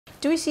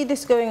Do we see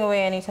this going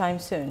away anytime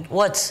soon?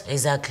 What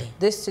exactly?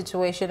 This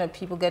situation of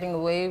people getting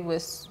away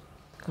with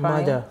crime?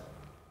 Murder.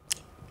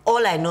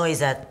 All I know is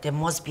that there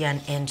must be an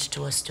end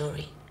to a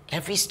story.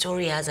 Every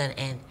story has an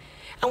end.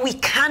 And we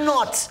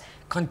cannot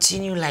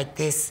continue like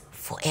this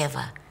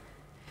forever.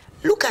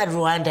 Look at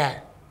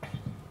Rwanda.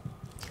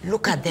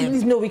 Look at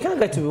them. No, we can't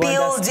get to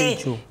Rwanda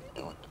stage.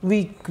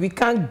 We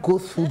can't go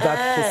through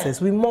that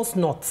process. We must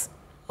not.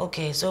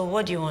 Okay, so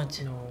what do you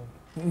want? No.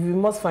 We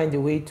must find a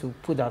way to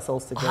put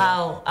ourselves together.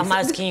 How? I'm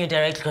asking you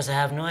directly because I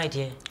have no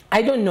idea.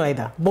 I don't know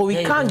either. But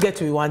we can't get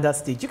to Rwanda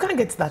stage. You can't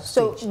get to that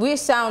stage. So we're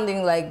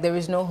sounding like there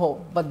is no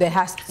hope, but there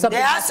has to be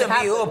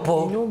hope.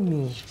 You know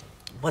me.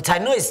 But I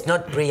know it's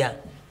not prayer.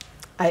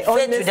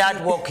 Faith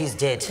without work is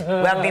dead. We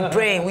have been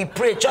praying. We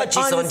pray.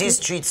 Churches on this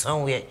street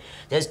somewhere.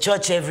 There's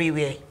church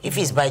everywhere. If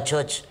it's by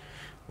church,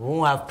 we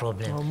won't have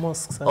problem. Or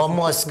mosques. Or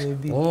mosque,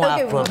 we won't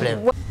have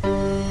problem.